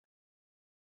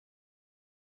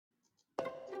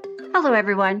Hello,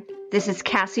 everyone. This is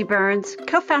Kassi Burns,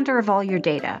 co-founder of All Your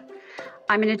Data.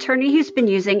 I'm an attorney who's been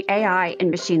using AI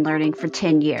and machine learning for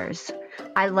 10 years.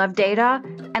 I love data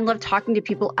and love talking to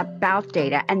people about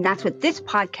data, and that's what this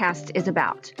podcast is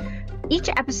about. Each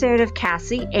episode of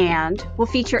Kassi and will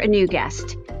feature a new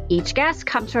guest. Each guest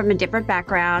comes from a different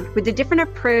background with a different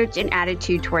approach and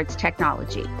attitude towards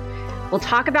technology. We'll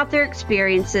talk about their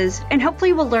experiences and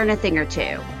hopefully we'll learn a thing or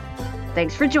two.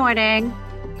 Thanks for joining.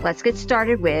 Let's get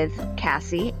started with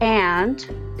Kassi and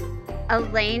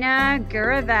Elena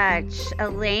Gurevich.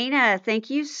 Elena,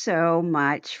 thank you so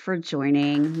much for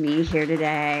joining me here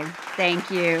today.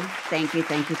 Thank you. Thank you.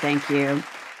 Thank you. Thank you.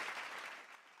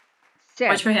 So,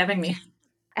 Thanks for having me.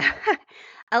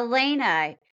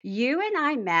 Elena, you and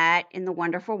I met in the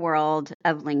wonderful world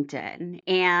of LinkedIn,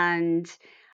 and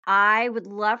I would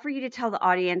love for you to tell the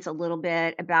audience a little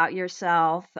bit about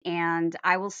yourself. And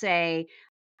I will say,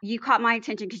 you caught my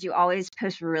attention because you always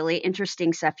post really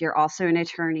interesting stuff. You're also an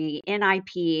attorney in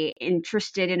IP,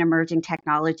 interested in emerging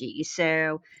technology.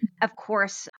 So, of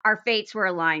course, our fates were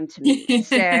aligned to meet.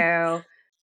 So,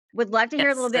 would love to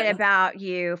hear a little Yes, bit about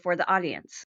you for the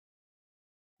audience.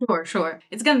 sure.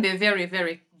 It's going to be a very,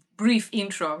 very brief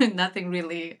intro. Nothing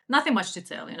much to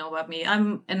tell, about me.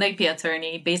 I'm an IP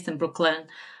attorney based in Brooklyn.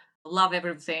 Love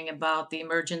everything about the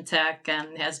emergent tech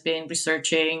and has been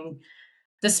researching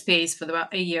the space for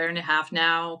about a year and a half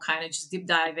now, kind of just deep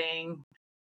diving,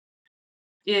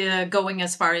 going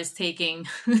as far as taking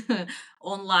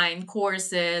online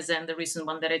courses. And the recent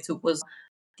one that I took was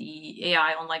the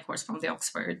AI online course from the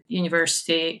Oxford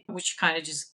University, which kind of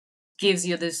just gives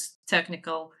you this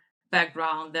technical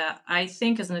background that I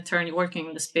think as an attorney working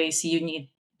in the space, you need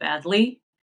badly.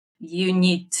 You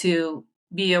need to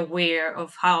be aware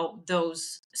of how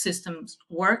those systems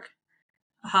work,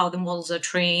 how the models are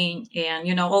trained,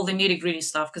 and all the nitty gritty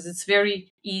stuff, because it's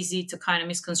very easy to kind of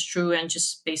misconstrue, and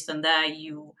just based on that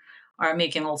you are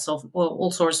making all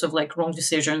sorts of like wrong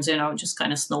decisions, just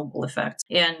kind of snowball effect.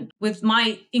 And with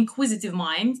my inquisitive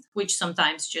mind, which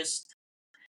sometimes just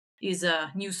is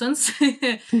a nuisance,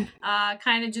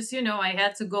 kind of just I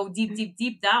had to go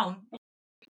deep down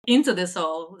into this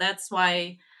all. That's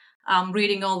why I'm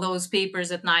reading all those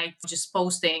papers at night, just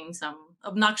posting some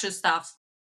obnoxious stuff.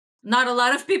 Not a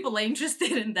lot of people are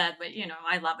interested in that, but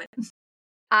I love it.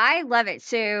 I love it.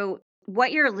 So,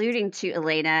 what you're alluding to,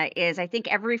 Elena, is I think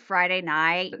every Friday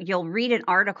night you'll read an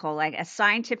article, like a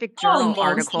scientific journal Almost,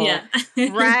 article, yeah.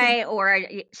 right?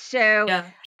 So, Yeah.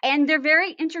 and they're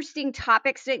very interesting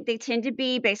topics. They tend to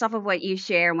be based off of what you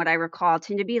share and what I recall,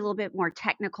 tend to be a little bit more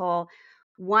technical.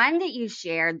 One that you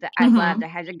shared that I loved,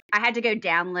 Mm-hmm. I had to go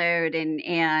download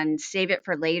and save it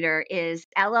for later is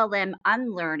LLM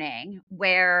unlearning,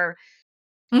 where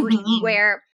Mm-hmm.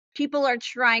 where people are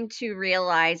trying to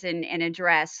realize and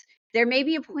address there may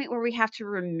be a point where we have to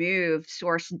remove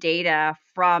source data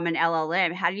from an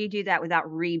LLM. How do you do that without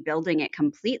rebuilding it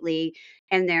completely?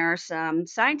 And there are some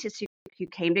scientists who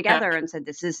came Yeah. together and said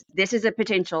this is a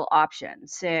potential option.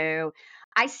 So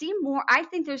I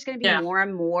think there's going to be Yeah. more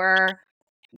and more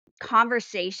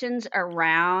conversations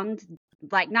around,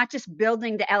 like, not just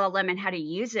building the LLM and how to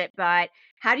use it, but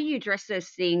how do you address those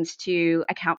things to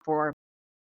account for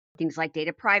things like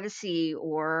data privacy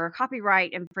or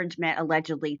copyright infringement,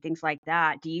 allegedly, things like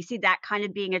that. Do you see that kind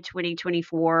of being a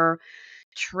 2024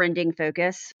 trending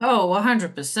focus? Oh,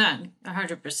 100%.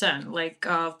 100%. Like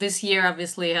this year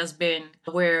obviously has been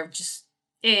where just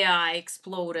AI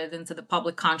exploded into the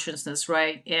public consciousness,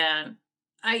 right? And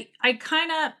I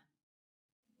kind of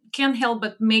can't help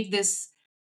but make this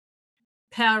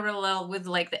parallel with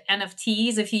like the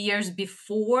NFTs a few years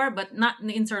before, but not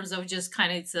in terms of just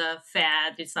kind of it's a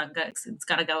fad. It's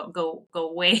gonna go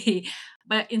away.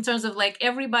 But in terms of like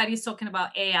everybody's talking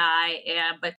about AI,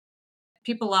 and but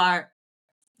people are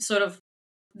sort of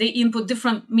they input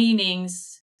different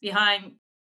meanings behind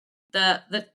the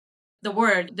the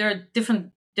word. There are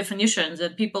different definitions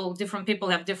that different people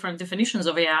have different definitions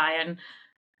of AI, and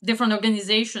different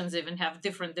organizations even have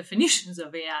different definitions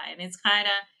of AI, and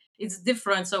it's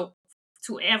different. So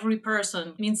to every person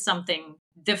it means something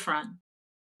different,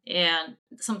 and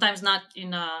sometimes not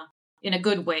in a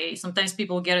good way. Sometimes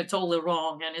people get it totally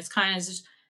wrong, and it's kind of just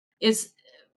it's.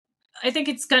 I think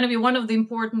it's going to be one of the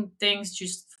important things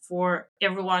just for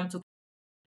everyone to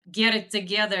get it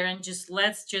together and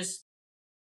let's just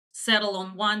settle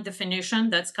on one definition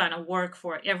that's kind of work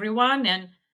for everyone, and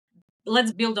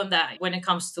let's build on that when it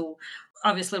comes to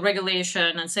obviously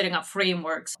regulation and setting up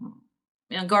frameworks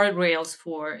and guardrails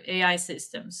for AI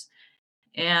systems.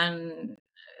 And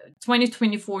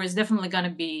 2024 is definitely going to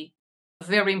be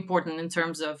very important in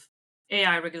terms of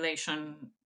AI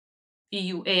regulation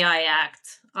EU AI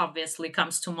Act obviously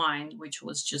comes to mind, which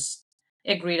was just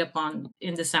agreed upon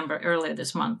in December earlier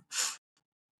this month.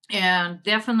 And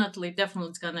definitely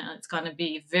it's gonna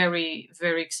be very,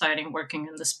 very exciting working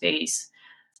in the space.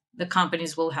 The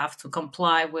companies will have to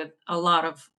comply with a lot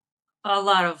of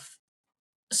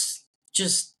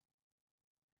just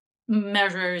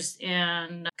measures,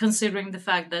 and considering the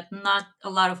fact that not a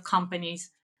lot of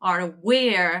companies are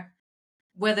aware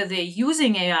whether they're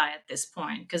using AI at this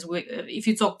point. Because if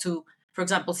you talk to, for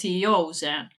example, CEOs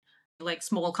and like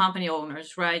small company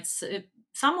owners, right?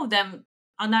 Some of them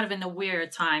are not even aware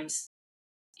at times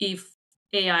if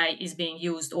AI is being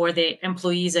used or the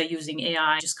employees are using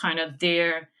AI. Just kind of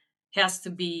there has to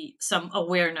be some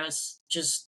awareness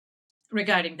just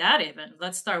regarding that. Even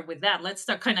let's start with that. Let's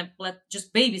start kind of let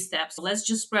just baby steps. Let's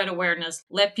just spread awareness,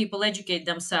 let people educate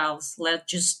themselves, let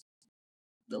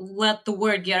the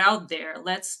word get out there.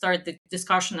 Let's start the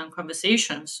discussion and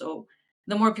conversation. So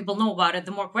the more people know about it,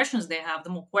 the more questions they have. The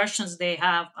more questions they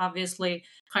have, obviously,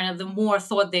 kind of the more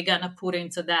thought they're gonna put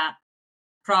into that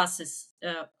process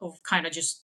of kind of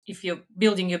just, if you're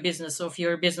building your business or if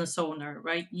you're a business owner,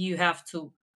 right? You have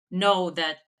to know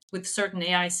that with certain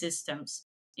AI systems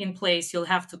in place, you'll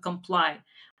have to comply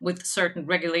with certain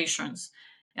regulations.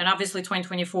 And obviously,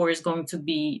 2024 is going to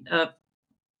be a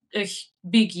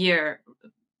big year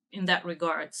in that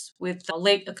regards, with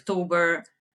late October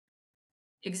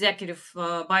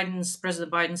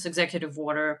President Biden's executive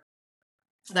order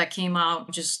that came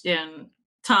out, just in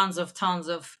tons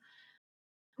of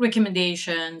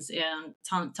recommendations and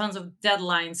tons of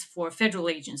deadlines for federal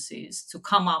agencies to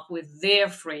come up with their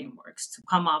frameworks, to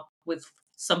come up with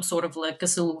some sort of like a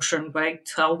solution, right,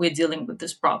 to how we're dealing with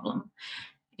this problem.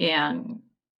 And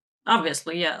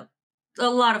obviously, yeah, a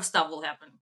lot of stuff will happen.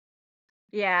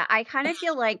 Yeah, I kind of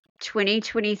feel like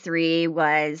 2023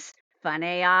 was fun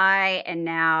AI, and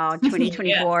now Yeah,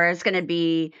 2024 is going to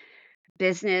be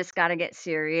business got to get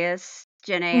serious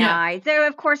Gen yeah. AI. Though,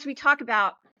 of course, we talk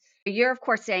about, you're, of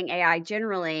course, saying AI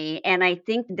generally. And I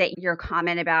think that your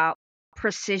comment about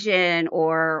precision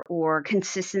or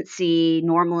consistency,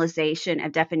 normalization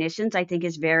of definitions, I think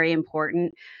is very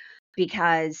important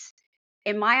because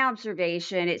in my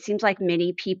observation, it seems like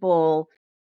many people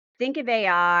think of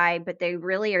AI, but they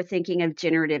really are thinking of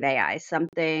generative AI,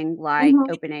 something like Mhm.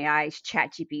 OpenAI's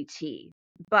ChatGPT.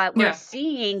 But we're Yeah,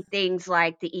 seeing things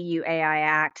like the EU AI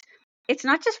Act. It's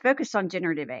not just focused on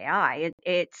generative AI,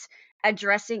 it's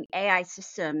addressing AI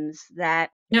systems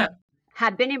that yeah,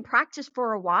 have been in practice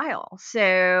for a while.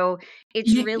 So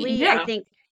it's really, I yeah. think,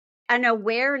 an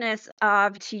awareness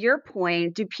of, to your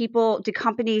point, do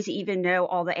companies even know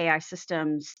all the AI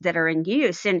systems that are in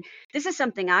use? And this is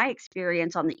something I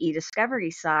experience on the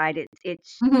e-discovery side.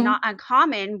 It's Hmm. not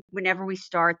uncommon whenever we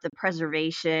start the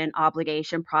preservation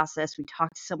obligation process. We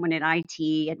talk to someone in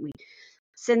IT and we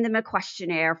send them a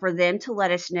questionnaire for them to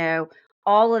let us know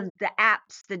all of the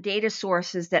apps, the data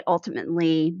sources that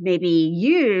ultimately may be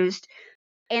used,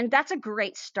 and that's a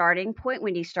great starting point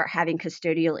when you start having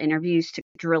custodial interviews to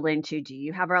drill into, do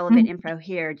you have relevant info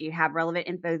here? Do you have relevant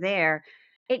info there?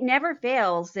 It never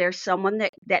fails. There's someone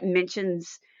that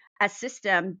mentions a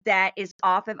system that is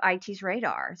off of IT's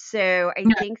radar. So I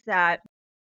Yeah, think that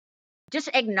just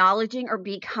acknowledging or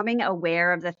becoming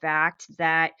aware of the fact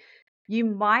that you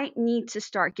might need to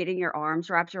start getting your arms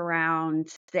wrapped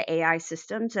around the AI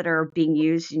systems that are being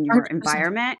used in your 100%.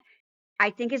 environment, I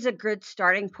think, is a good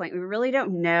starting point. We really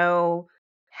don't know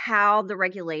how the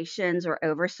regulations or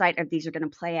oversight of these are going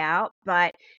to play out,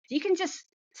 but if you can just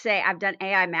say, I've done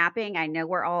AI mapping, I know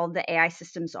where all the AI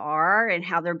systems are and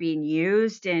how they're being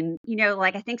used, and,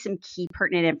 like, I think some key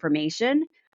pertinent information,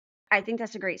 I think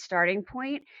that's a great starting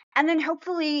point. And then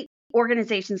hopefully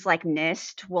organizations like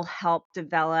NIST will help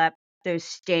develop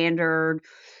those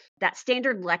that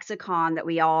standard lexicon that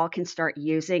we all can start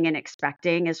using and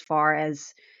expecting as far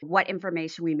as what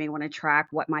information we may want to track,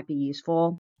 what might be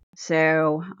useful.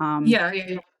 So, Yeah, yeah,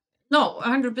 yeah. No,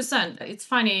 100%. It's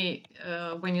funny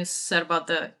when you said about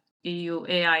the EU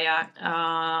AI Act.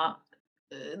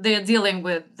 They're dealing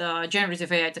with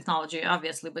generative AI technology,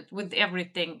 obviously, but with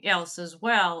everything else as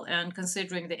well. And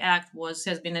considering the act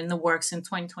has been in the works in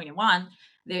 2021,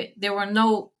 there were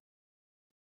no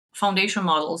foundation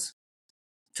models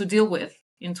to deal with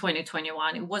in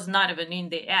 2021. It was not even in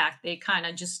the act. They kind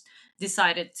of just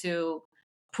decided to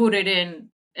put it in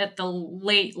at the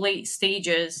late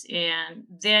stages, and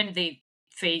then they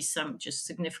faced some just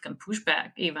significant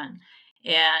pushback even.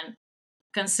 And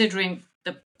considering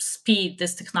the speed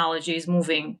this technology is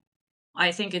moving,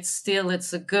 I think it's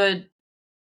a good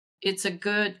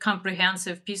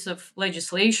comprehensive piece of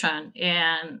legislation,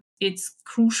 and it's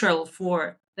crucial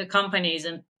for the companies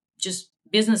and just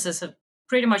businesses have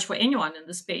pretty much for anyone in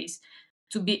the space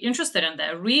to be interested in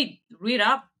that. Read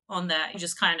up on that.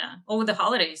 Just kind of over the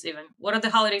holidays, even. What are the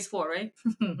holidays for, right?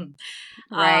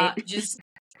 Right. Just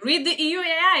read the EU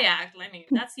AI Act. I mean,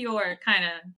 that's your kind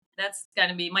of that's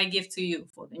gonna be my gift to you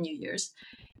for the New Year's.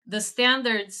 The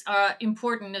standards are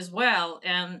important as well,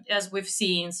 and as we've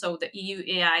seen, so the EU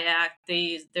AI Act,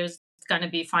 there's going to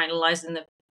be finalized in the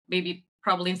maybe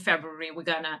probably in February. We're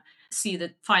gonna see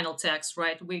the final text,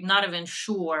 right? We're not even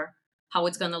sure how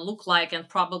it's going to look like, and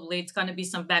probably it's going to be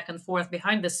some back and forth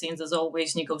behind the scenes, as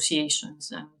always,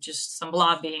 negotiations and just some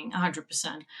lobbying,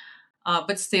 100%.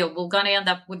 But still, we're going to end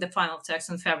up with the final text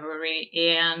in February,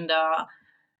 and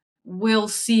we'll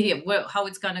see how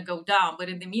it's going to go down. But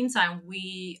in the meantime,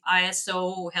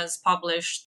 ISO has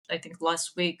published, I think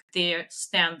last week, their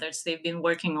standards they've been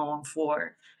working on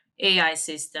for AI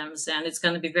systems, and it's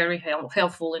going to be very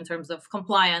helpful in terms of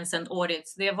compliance and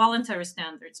audits. They are voluntary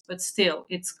standards, but still,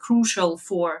 it's crucial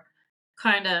for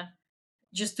kind of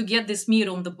just to get this meat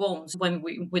on the bones when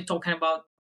we're talking about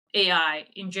AI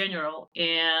in general.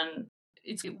 And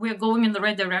we're going in the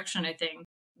right direction, I think,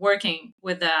 working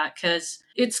with that, because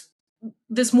it's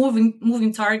this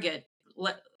moving target,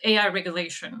 AI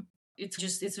regulation.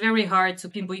 It's very hard to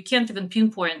pinpoint. You can't even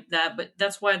pinpoint that, but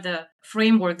that's why the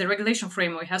regulation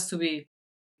framework has to be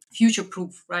future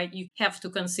proof, right? You have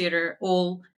to consider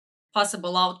all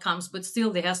possible outcomes, but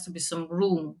still there has to be some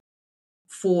room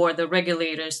for the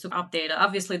regulators to update.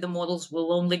 Obviously, the models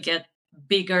will only get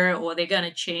bigger, or they're going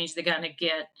to change. They're going to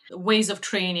get ways of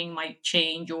training might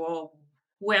change, or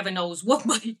whoever knows what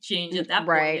might change at that point.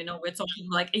 Right. We're talking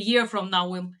like a year from now,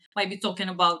 we might be talking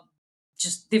about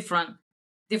just different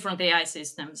AI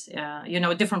systems,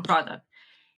 different product.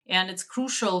 And it's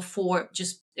crucial for,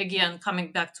 just again,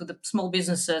 coming back to the small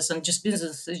businesses and just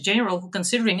businesses in general who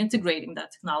considering integrating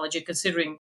that technology,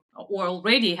 considering or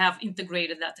already have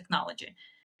integrated that technology.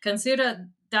 Consider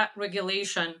that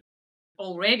regulation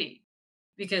already,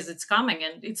 because it's coming,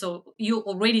 and you're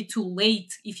already too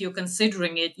late. If you're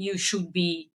considering it, you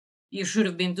should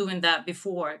have been doing that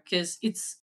before, because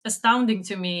it's astounding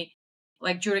to me,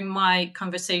 like during my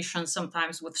conversations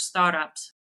sometimes with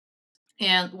startups,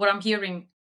 and what I'm hearing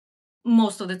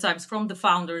most of the times from the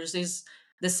founders is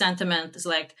the sentiment is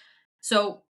like,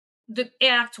 so the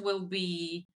act will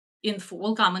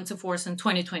come into force in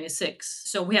 2026.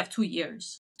 So we have 2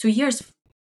 years. 2 years?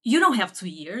 You don't have 2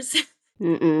 years.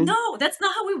 Mm-mm. No, that's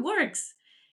not how it works.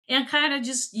 And kind of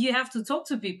just, you have to talk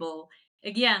to people.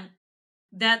 Again,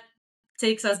 that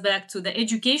takes us back to the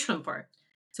education part,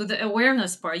 to the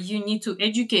awareness part. You need to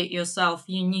educate yourself.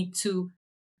 You need to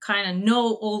kind of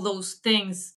know all those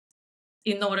things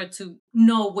in order to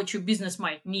know what your business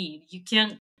might need. You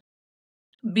can't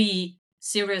be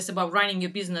serious about running your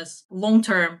business long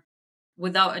term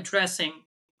without addressing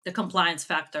the compliance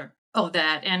factor of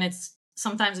that. And it's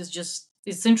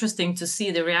interesting to see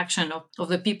the reaction of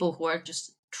the people who are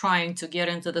just trying to get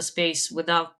into the space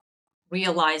without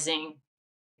realizing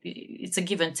it's a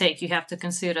give and take. You have to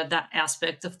consider that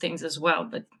aspect of things as well,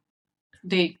 but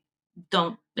they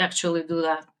don't actually do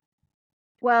that.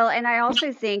 Well, and I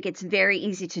also think it's very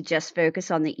easy to just focus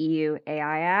on the EU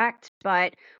AI Act,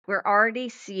 but we're already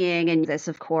seeing, and this,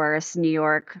 of course, New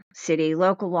York City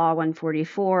Local Law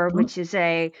 144, which is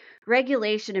a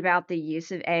regulation about the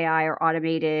use of AI or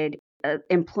automated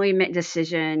employment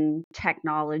decision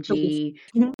technology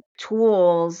Mhm.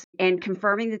 tools, and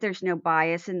confirming that there's no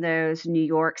bias in those. New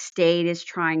York State is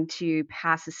trying to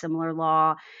pass a similar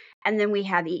law. And then we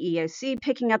have EEOC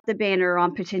picking up the banner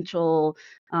on potential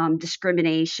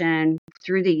discrimination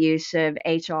through the use of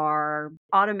HR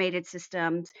automated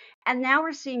systems. And now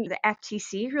we're seeing the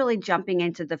FTC really jumping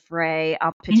into the fray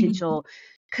of Mhm. potential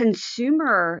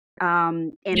consumer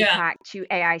Yeah. impact to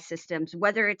AI systems,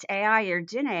 whether it's AI or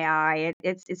Gen AI.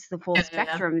 It's the full Yeah, yeah, yeah.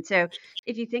 spectrum. So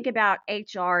if you think about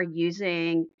HR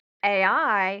using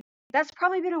AI, that's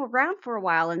probably been around for a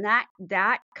while, and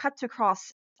that cuts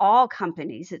across all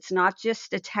companies. It's not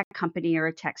just a tech company or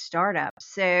a tech startup.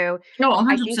 So No,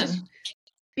 I think just 100%.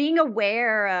 being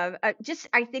aware of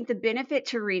I think the benefit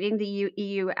to reading the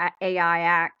EU AI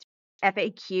Act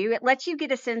FAQ, it lets you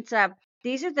get a sense of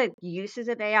these are the uses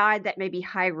of AI that may be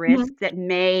high risk, that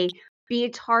may be a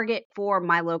target for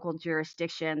my local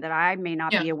jurisdiction that I may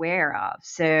not Yeah. be aware of.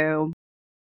 So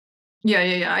Yeah,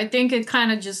 yeah, yeah. I think it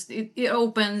kind of just it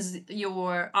opens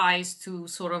your eyes to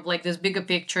sort of like this bigger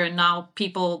picture. And now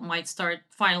people might start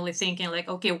finally thinking like,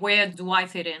 okay, where do I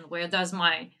fit in? Where does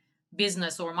my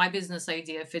business or my business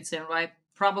idea fits in, right?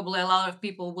 Probably a lot of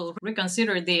people will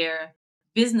reconsider their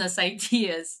business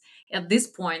ideas at this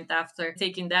point after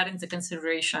taking that into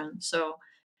consideration. So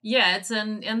Yeah,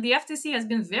 and the FTC has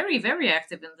been very, very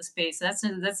active in the space.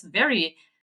 That's very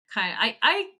kind.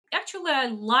 I actually I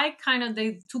like kind of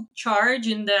they took charge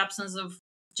in the absence of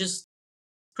just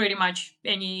pretty much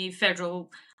any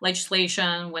federal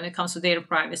legislation when it comes to data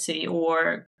privacy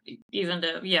or even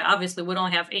the yeah obviously we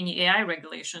don't have any AI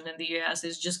regulation in the US.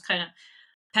 It's just kind of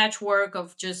patchwork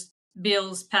of just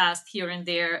bills passed here and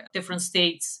there, different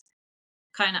states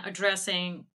kind of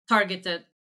addressing targeted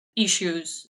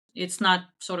issues. It's not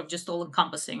sort of just all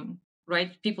encompassing,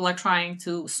 right? People are trying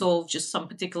to solve just some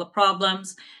particular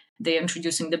problems. They're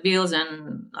introducing the bills,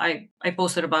 and I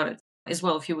posted about it as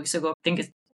well a few weeks ago. I think it's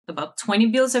about 20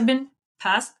 bills have been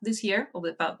passed this year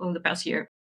over the past year,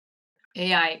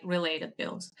 AI related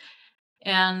bills.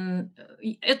 And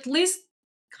at least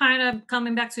kind of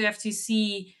coming back to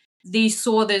FTC, they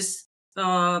saw this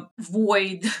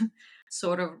void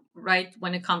sort of right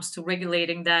when it comes to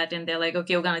regulating that, and they're like,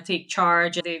 okay, we're going to take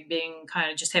charge. They've been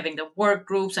kind of just having the work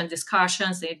groups and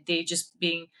discussions. They just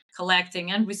being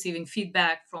collecting and receiving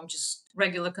feedback from just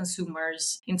regular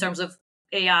consumers in terms of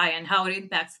AI and how it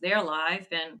impacts their life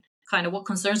and kind of what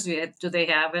concerns do they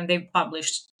have, and they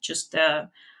published just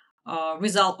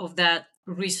result of that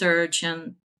research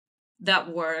and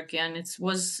that work. And it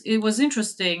was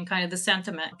interesting kind of the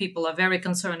sentiment. People are very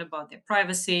concerned about their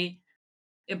privacy,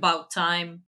 about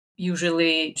time.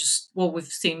 Usually just what we've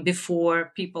seen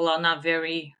before, people are not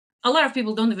very a lot of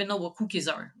people don't even know what cookies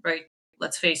are, right?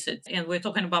 Let's face it. And we're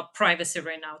talking about privacy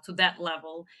right now to that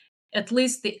level. At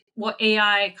least what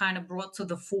AI kind of brought to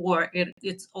the fore,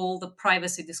 it's all the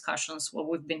privacy discussions what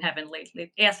we've been having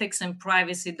lately. Ethics and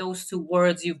privacy, those two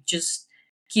words you just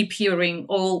keep hearing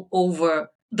all over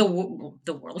the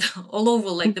world, all over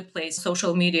like the place,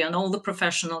 social media, and all the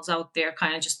professionals out there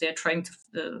kind of just they're trying to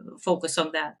focus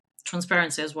on that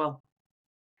transparency as well.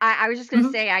 I was just going to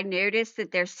Hmm. say, I noticed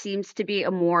that there seems to be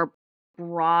a more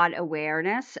broad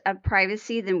awareness of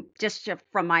privacy than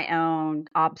from my own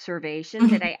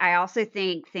observations. And Hmm. I also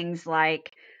think things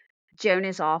like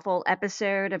Jonah's Awful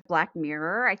episode of Black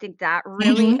Mirror, I think that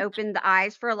really Hmm. opened the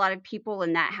eyes for a lot of people.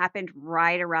 And that happened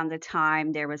right around the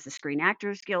time there was the Screen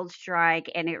Actors Guild strike.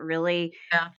 And it really,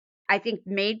 Yeah. I think,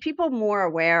 made people more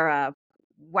aware of,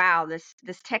 wow, this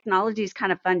technology is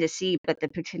kind of fun to see, but the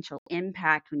potential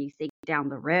impact when you think down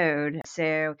the road.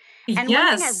 So, and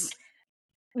Yes.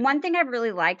 one thing I've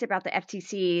really liked about the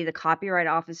FTC, the Copyright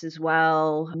Office as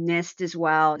well, NIST as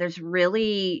well, there's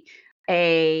really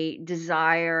a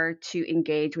desire to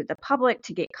engage with the public,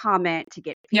 to get comment, to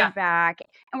get Yeah. feedback.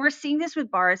 And we're seeing this with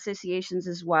bar associations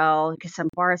as well, because some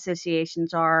bar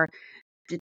associations are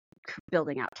d-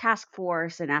 building out task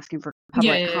force and asking for Yeah.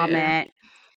 public Yeah. Yeah. Yeah. comment.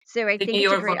 So The New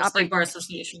York State Bar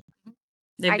Association.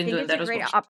 They've I been think doing it's a that as great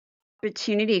well.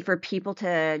 opportunity for people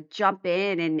to jump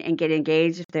in and get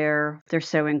engaged if they're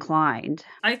so inclined.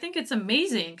 I think it's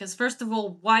amazing because first of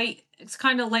all, why it's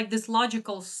kind of like this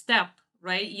logical step,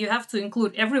 right? You have to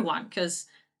include everyone because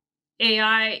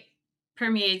AI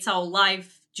permeates our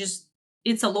life. Just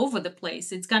it's all over the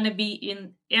place. It's gonna be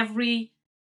in every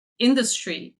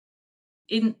industry,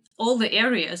 in all the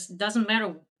areas. It doesn't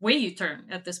matter where you turn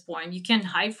at this point. You can't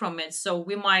hide from it. So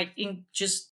we might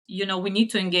just we need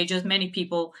to engage as many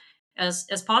people as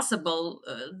possible.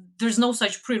 There's no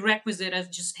such prerequisite as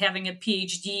just having a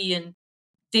PhD in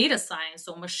data science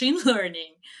or machine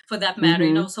learning for that matter.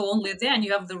 Mhm. So only then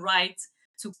you have the right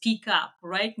to speak up,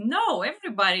 right? No,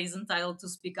 everybody is entitled to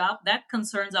speak up. That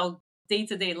concerns our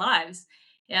day-to-day lives.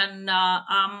 And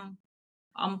I'm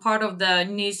part of the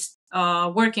NIST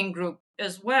working group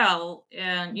as well.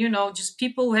 And, just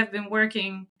people who have been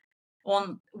working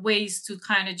on ways to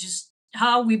kind of just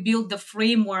how we build the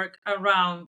framework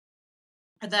around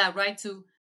that, right? To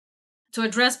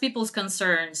address people's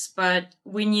concerns, but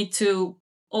we need to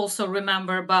also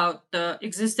remember about the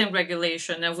existing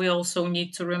regulation, and we also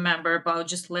need to remember about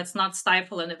just let's not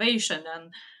stifle innovation,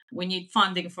 and we need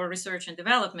funding for research and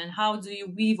development. How do you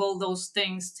weave all those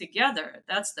things together?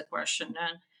 That's the question.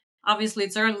 And obviously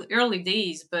it's early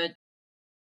days, but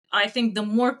I think the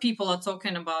more people are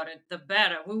talking about it, the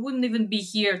better. We wouldn't even be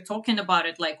here talking about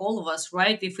it like all of us,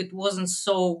 right? If it wasn't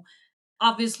so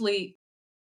obviously,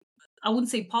 I wouldn't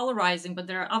say polarizing, but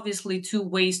there are obviously two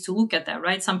ways to look at that,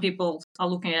 right? Some people are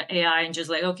looking at AI and just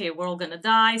like, okay, we're all gonna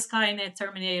die, Skynet,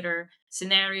 Terminator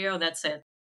scenario, that's it.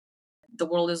 The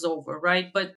world is over,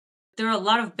 right? But there are a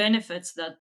lot of benefits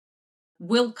that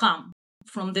will come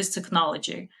from this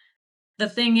technology. The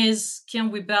thing is,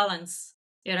 can we balance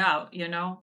it out?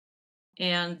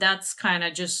 And that's kind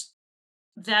of just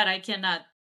that I cannot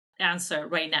answer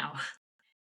right now.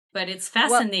 But it's Well,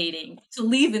 fascinating to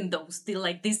live in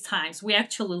like these times. We're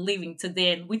actually living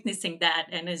today and witnessing that,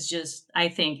 and it's just I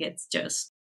think it's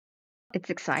just It's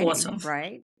exciting, Awesome.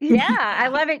 right? Yeah, I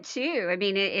love it too. I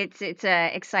mean, it's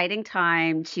a exciting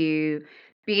time to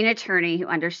be an attorney who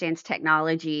understands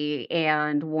technology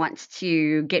and wants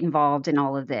to get involved in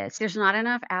all of this. There's not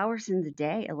enough hours in the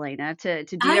day, Elena, to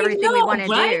do I everything we want know,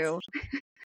 to right? do.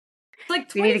 It's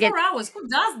like We need to get 24 hours. Who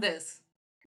does this?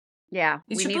 Yeah,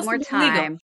 It's we need supposed to more be illegal.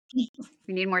 time.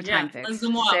 We need more time, Yeah, let's folks. do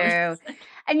more hours. So,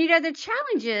 and the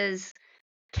challenge is,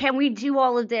 can we do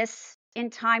all of this in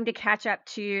time to catch up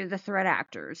to the threat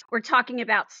actors? We're talking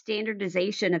about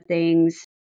standardization of things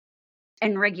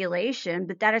and regulation,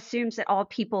 but that assumes that all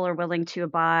people are willing to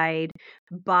abide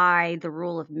by the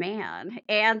rule of man.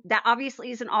 And that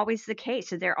obviously isn't always the case.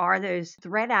 So there are those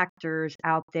threat actors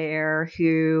out there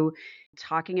who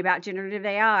talking about generative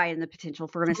AI and the potential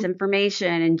for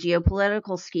misinformation and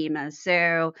geopolitical schemas.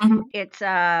 So Mhm. it's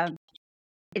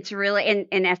it's really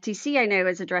and FTC I know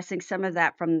is addressing some of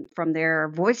that from their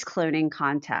voice cloning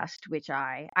contest, which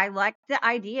I like the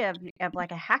idea of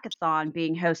like a hackathon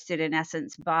being hosted in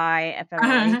essence by a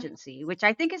federal agency, which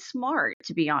I think is smart,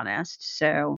 to be honest.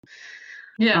 So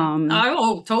Yeah. um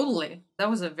Oh, totally. That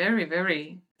was a very,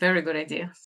 very, very good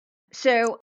idea.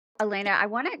 so Elena, I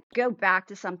want to go back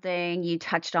to something you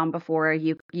touched on before.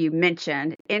 You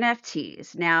mentioned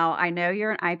NFTs. Now I know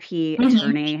you're an IP Mhm.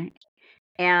 attorney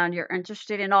and you're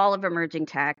interested in all of emerging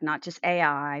tech, not just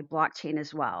AI, blockchain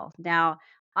as well. Now,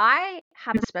 I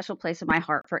have a special place in my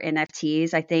heart for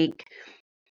NFTs. I think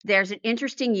there's an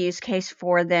interesting use case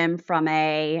for them from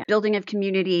a building of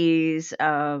communities,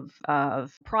 of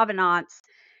provenance,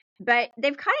 but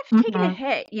they've kind of taken a Mhm.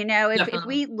 hit. If Definitely.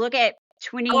 we look at Oh,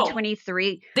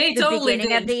 2023, they the totally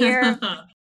beginning of did. the year,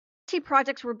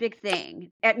 projects were a big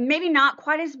thing. Maybe not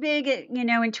quite as big,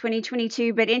 in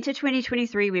 2022, but into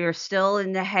 2023, we were still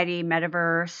in the heady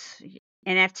metaverse,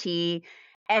 NFT,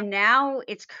 and now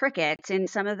it's crickets. And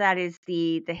some of that is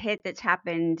the hit that's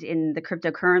happened in the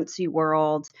cryptocurrency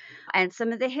world, and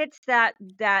some of the hits that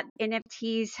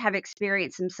NFTs have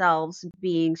experienced themselves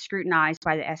being scrutinized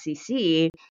by the SEC.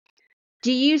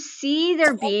 Do you see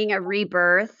there being a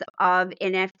rebirth of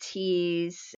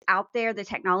NFTs out there, the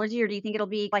technology, or do you think it'll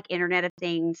be like Internet of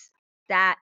Things,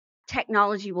 that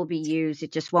technology will be used,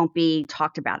 it just won't be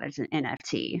talked about as an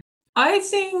NFT? I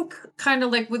think kind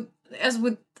of like with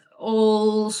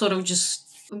all sort of just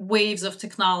waves of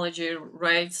technology,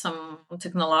 right? Some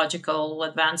technological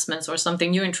advancements or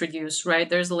something you introduce, right?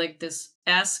 There's like this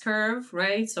S curve,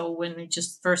 right? So when it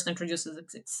just first introduces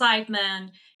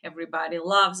excitement, everybody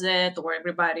loves it or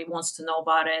everybody wants to know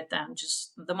about it and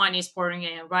just the money is pouring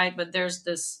in, right? But there's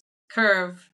this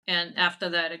curve and after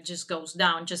that it just goes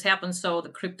down. It just happens so the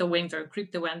crypto went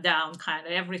down, kind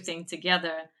of everything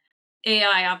together.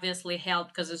 AI obviously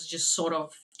helped because it's just sort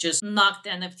of just knocked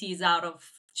NFTs out of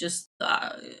just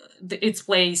its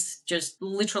place, just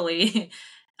literally.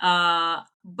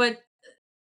 But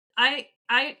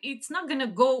it's not gonna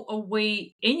go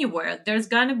away anywhere.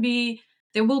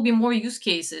 There will be more use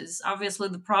cases. Obviously,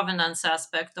 the provenance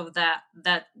aspect of that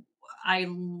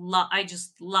I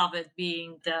just love it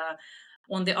being the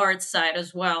on the art side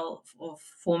as well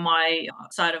for my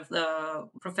side of the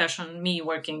profession, me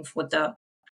working with the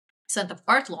Center for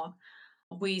Art Law.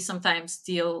 We sometimes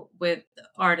deal with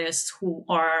artists who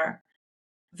are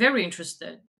very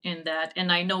interested in that.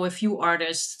 And I know a few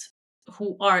artists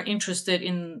who are interested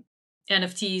in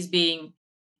NFTs being,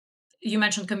 you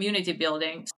mentioned community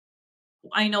building.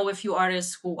 I know a few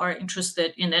artists who are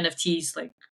interested in NFTs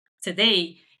like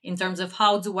today in terms of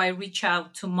how do I reach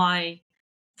out to my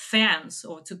fans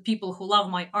or to people who love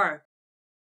my art.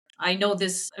 I know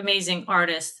this amazing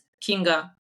artist,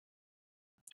 Kinga.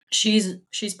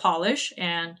 She's Polish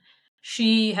and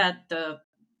she had the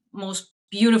most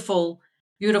beautiful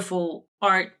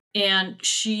art and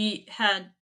she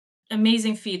had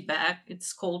amazing feedback.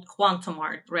 It's called quantum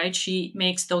art, right? She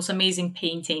makes those amazing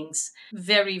paintings,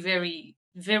 very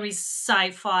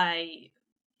sci-fi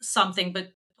something,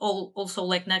 but also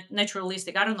like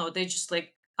naturalistic. I don't know, they're just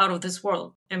like out of this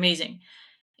world, amazing.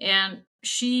 And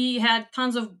she had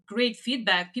tons of great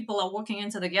feedback. People are walking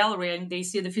into the gallery and they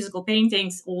see the physical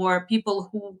paintings, or people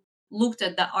who looked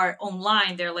at the art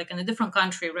online, they're like in a different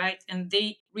country, right? And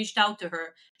they reached out to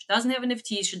her. She doesn't have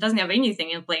NFTs, she doesn't have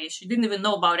anything in place. She didn't even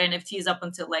know about NFTs up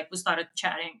until like we started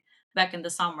chatting back in the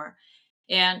summer.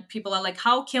 And people are like,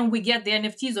 how can we get the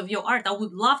NFTs of your art? I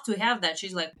would love to have that.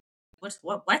 She's like, what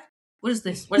is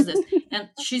this? What is this? And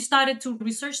she started to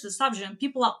research the subject, and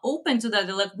people are open to that.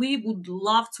 They're like, we would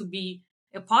love to be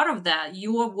a part of that.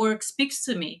 Your work speaks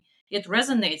to me. It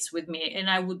resonates with me. And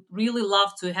I would really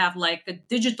love to have like a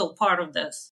digital part of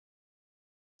this.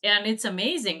 And it's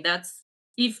amazing. That's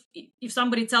if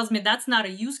somebody tells me that's not a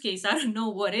use case, I don't know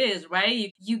what is,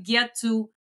 right? You get to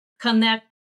connect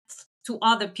to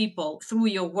other people through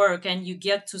your work, and you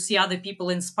get to see other people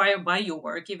inspired by your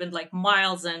work, even like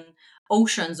miles and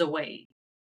oceans away.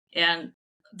 And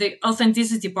the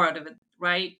authenticity part of it,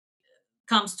 right,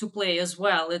 comes to play as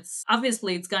well. It's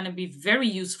obviously it's going to be very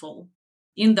useful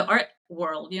in the art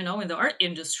world, in the art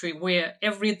industry where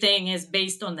everything is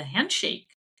based on the handshake.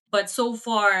 But so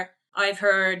far, I've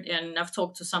heard and I've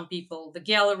talked to some people, the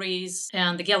galleries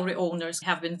and the gallery owners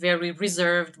have been very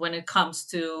reserved when it comes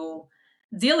to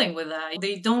dealing with that.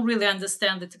 They don't really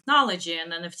understand the technology,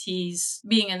 and NFTs,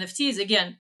 being NFTs,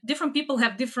 again, different people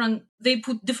have they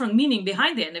put different meaning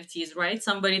behind the NFTs, right?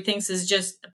 Somebody thinks it's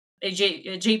just a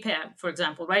JPEG, for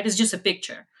example, right? It's just a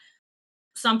picture.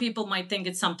 Some people might think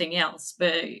it's something else,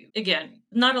 but again,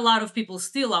 not a lot of people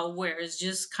still are aware. It's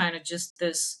just kind of just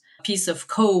this piece of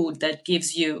code that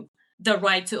gives you the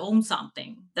right to own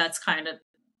something. That's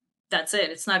it.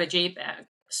 It's not a JPEG.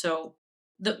 So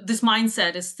this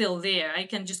mindset is still there. I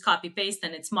can just copy paste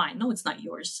and it's mine. No, it's not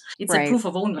yours. It's a Right. proof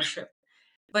of ownership.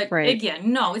 But Right.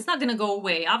 again, no, it's not going to go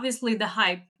away. Obviously, the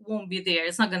hype won't be there.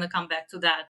 It's not going to come back to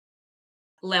that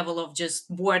level of just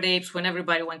Bored Apes when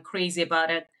everybody went crazy about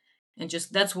it. And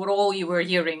just that's what all you were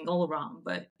hearing all around.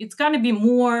 But it's going to be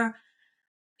more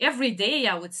every day,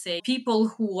 I would say. People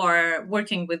who are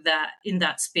working with that in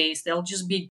that space, they'll just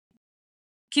be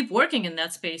keep working in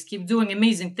that space, keep doing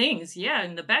amazing things. Yeah,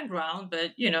 in the background,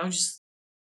 but just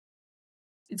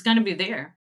it's going to be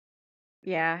there.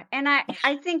 Yeah. And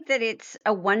I think that it's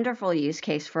a wonderful use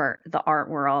case for the art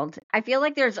world. I feel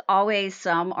like there's always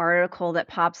some article that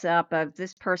pops up of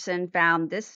this person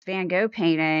found this Van Gogh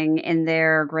painting in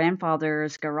their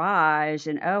grandfather's garage,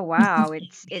 and oh wow,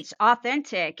 it's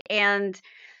authentic. And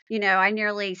I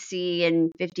nearly see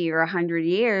in 50 or 100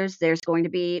 years there's going to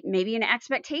be maybe an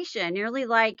expectation, nearly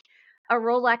like a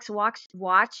Rolex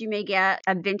watch. You may get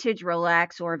a vintage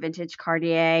Rolex or a vintage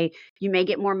Cartier. You may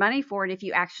get more money for it if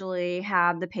you actually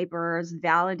have the papers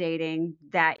validating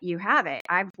that you have it.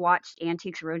 I've watched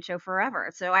Antiques Roadshow forever,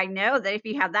 so I know that if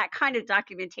you have that kind of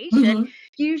documentation, Mhm.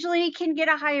 you usually can get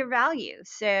a higher value.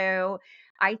 So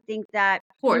I think that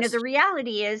Of course. the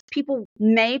reality is people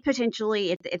may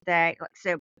potentially, if that,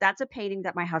 so that's a painting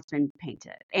that my husband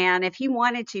painted, and if he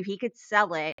wanted to, he could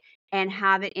sell it and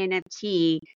have it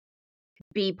NFT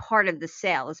be part of the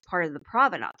sale as part of the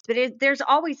provenance. But there's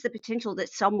always the potential that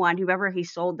someone, whoever he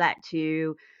sold that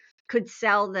to, could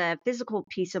sell the physical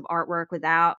piece of artwork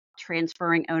without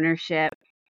transferring ownership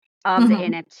of the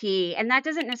Mhm. NFT. And that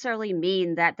doesn't necessarily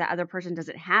mean that the other person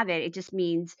doesn't have it. It just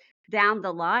means down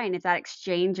the line, if that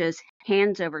exchanges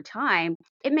hands over time,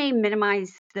 it may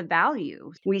minimize the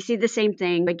value. We see the same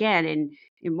thing again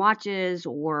in watches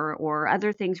or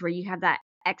other things where you have that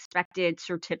expected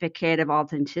certificate of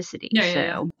authenticity. Yeah, yeah,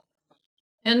 yeah. So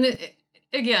And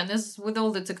again, this with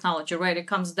all the technology, right? It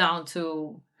comes down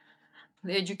to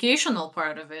the educational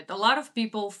part of it. A lot of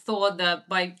people thought that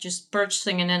by just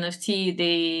purchasing an NFT,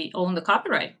 they own the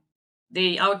copyright.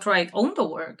 They outright own the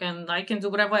work, and I can do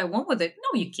whatever I want with it.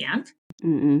 No, you can't.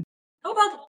 mm-mm. How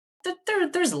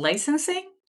about there's licensing?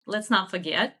 Let's not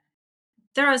forget.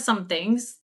 There are some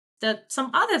things some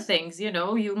other things,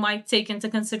 you might take into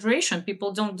consideration.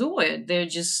 People don't do it. They're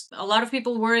just, a lot of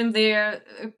people were in there.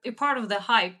 A part of the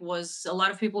hype was a lot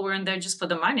of people were in there just for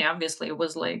the money. Obviously, it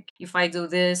was like, if I do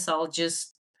this, I'll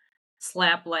just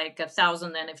slap like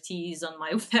 1,000 NFTs on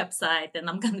my website and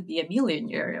I'm going to be a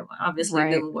millionaire. Obviously, it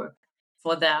Right. didn't work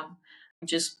for them.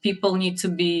 Just people need to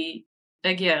be,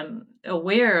 again,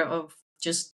 aware of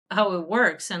just how it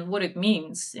works and what it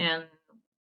means and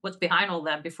what's behind all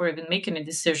that before even making a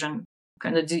decision.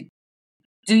 Kind of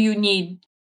do you need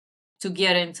to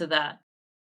get into that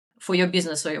for your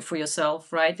business or for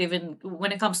yourself, right? Even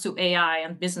when it comes to AI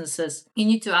and businesses, you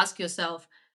need to ask yourself,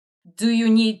 do you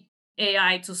need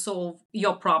AI to solve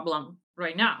your problem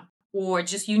right now? Or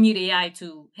just you need AI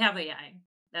to have AI?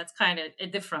 That's kind of a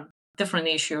different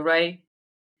issue, right?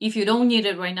 If you don't need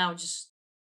it right now, just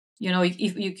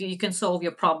if you can solve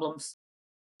your problems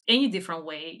any different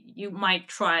way, you might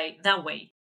try that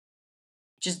way.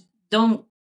 Just don't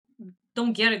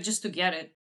get it just to get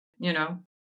it, you know?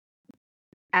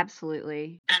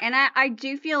 Absolutely. And I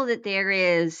do feel that there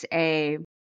is a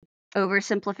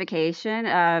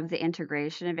oversimplification of the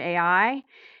integration of AI.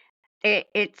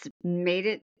 It's made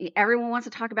it, everyone wants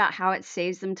to talk about how it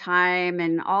saves them time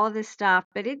and all of this stuff,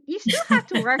 but you still have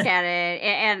to work at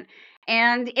it.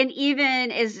 And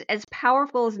even as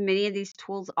powerful as many of these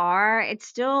tools are, it's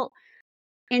still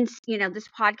this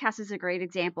podcast is a great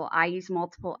example. I use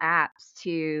multiple apps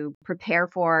to prepare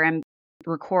for and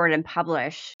record and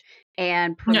publish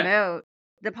and Yeah. promote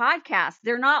the podcast.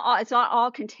 They're not all, it's not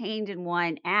all contained in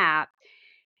one app.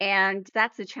 And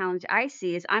that's the challenge I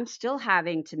see is I'm still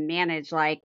having to manage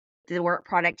like the work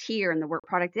product here and the work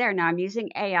product there. Now I'm using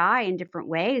AI in different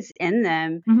ways in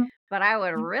them, Mhm. but I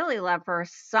would really love for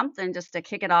something just to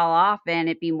kick it all off and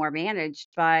it be more managed.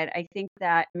 But I think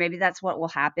that maybe that's what will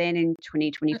happen in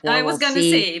 2024. I was gonna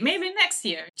say maybe next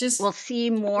year. We'll Just see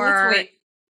let's more wait.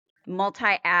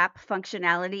 multi-app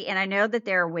functionality, and I know that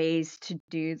there are ways to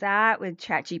do that with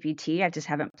ChatGPT. I just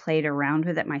haven't played around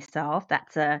with it myself.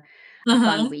 That's a fun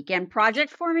Uh-huh. weekend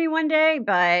project for me one day,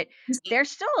 but there's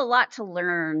still a lot to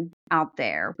learn out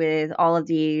there with all of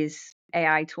these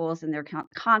AI tools, and they're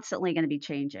constantly going to be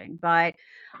changing. But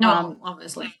No,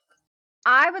 obviously.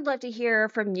 I would love to hear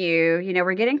from you. You know,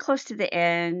 we're getting close to the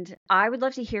end. I would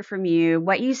love to hear from you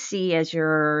what you see as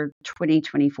your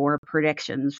 2024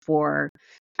 predictions for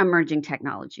emerging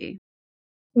technology.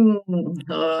 I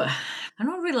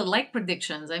don't really like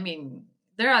predictions. I mean,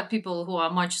 there are people who are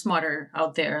much smarter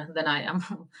out there than I am.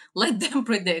 Let them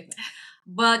predict.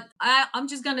 But I'm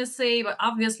just going to say, but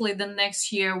obviously, the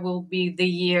next year will be the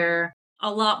year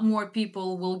a lot more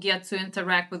people will get to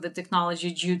interact with the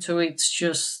technology due to its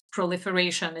just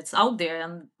proliferation. It's out there,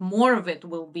 and more of it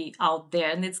will be out there,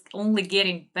 and it's only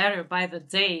getting better by the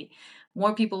day.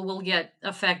 More people will get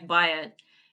affected by it.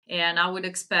 And I would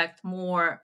expect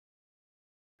more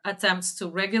attempts to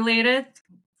regulate it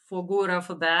for good or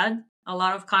for bad. A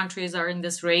lot of countries are in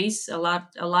this race, a lot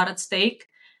at stake.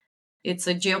 It's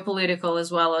a geopolitical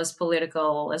as well as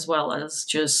political as well as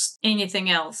just anything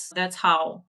else. That's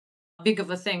how big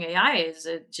of a thing AI is.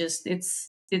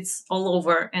 It's all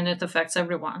over and it affects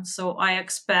everyone. So I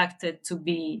expect it to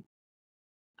be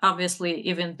obviously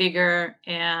even bigger.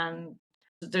 And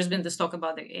there's been this talk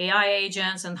about the AI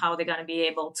agents and how they're going to be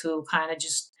able to kind of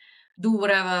just do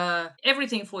whatever,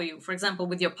 everything for you. For example,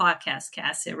 with your podcast,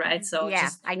 Kassi, right? So Yeah,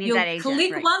 just I need that you'll agent,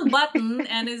 click right? one button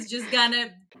and it's just going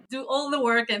to do all the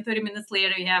work. And 30 minutes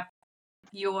later, you have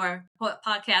your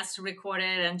podcast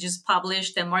recorded and just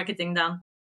published and marketing done,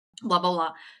 blah, blah,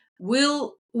 blah.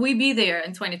 Will we be there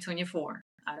in 2024?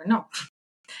 I don't know.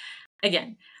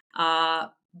 Again,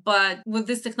 but with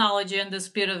this technology and the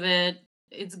speed of it,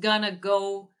 it's gonna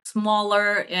go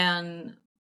smaller and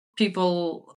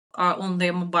people are on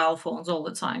their mobile phones all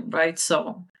the time, right?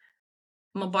 So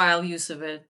mobile use of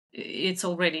it, it's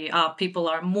already up. People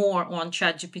are more on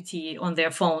ChatGPT on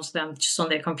their phones than just on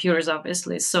their computers,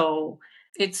 obviously. So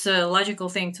it's a logical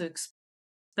thing to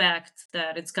expect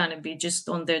that it's gonna be just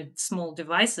on their small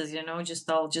devices,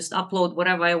 just I'll just upload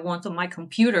whatever I want on my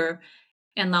computer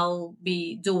and I'll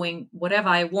be doing whatever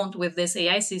I want with this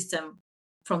AI system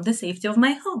from the safety of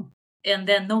my home. And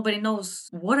then nobody knows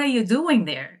what are you doing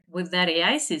there with that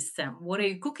AI system? What are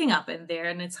you cooking up in there?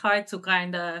 And it's hard to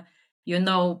kind of,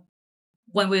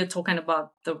 when we're talking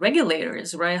about the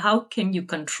regulators, right? How can you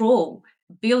control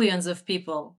billions of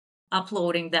people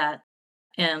uploading that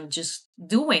and just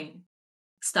doing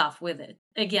stuff with it?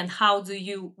 Again, how do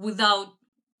you, without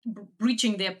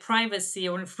breaching their privacy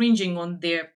or infringing on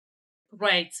their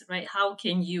right, how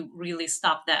can you really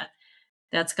stop that?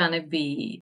 That's going to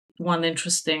be one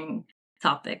interesting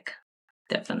topic,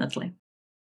 definitely.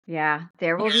 Yeah,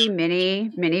 there will be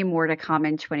many, many more to come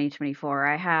in 2024.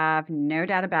 I have no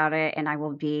doubt about it. And I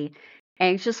will be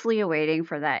anxiously awaiting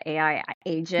for that AI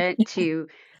agent to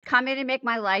come in and make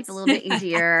my life a little bit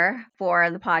easier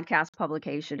for the podcast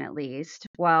publication, at least.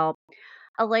 Well,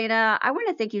 Elena, I want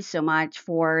to thank you so much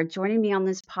for joining me on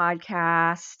this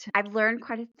podcast. I've learned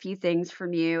quite a few things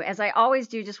from you, as I always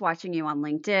do, just watching you on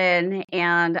LinkedIn.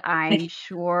 And I'm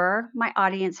sure my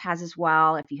audience has as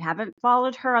well. If you haven't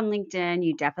followed her on LinkedIn,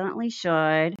 you definitely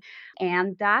should.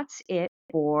 And that's it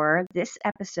for this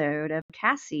episode of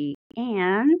Kassi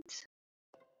and